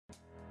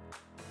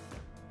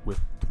With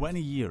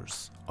 20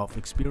 years of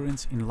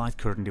experience in light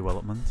curtain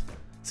development,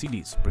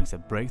 CEDES brings a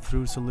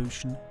breakthrough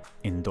solution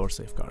in door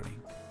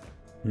safeguarding.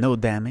 No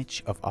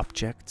damage of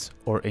objects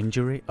or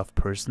injury of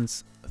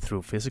persons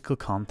through physical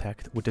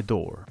contact with the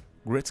door.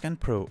 GridScan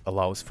Pro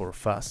allows for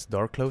fast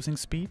door closing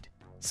speed,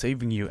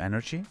 saving you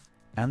energy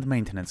and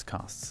maintenance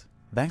costs.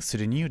 Thanks to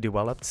the new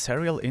developed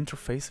serial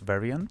interface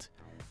variant,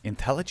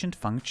 intelligent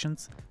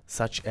functions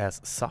such as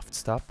soft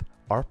stop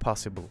are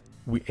possible.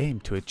 We aim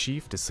to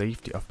achieve the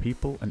safety of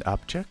people and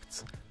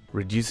objects,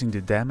 reducing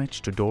the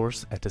damage to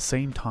doors at the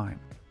same time.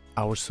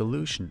 Our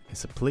solution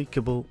is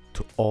applicable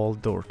to all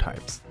door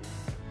types.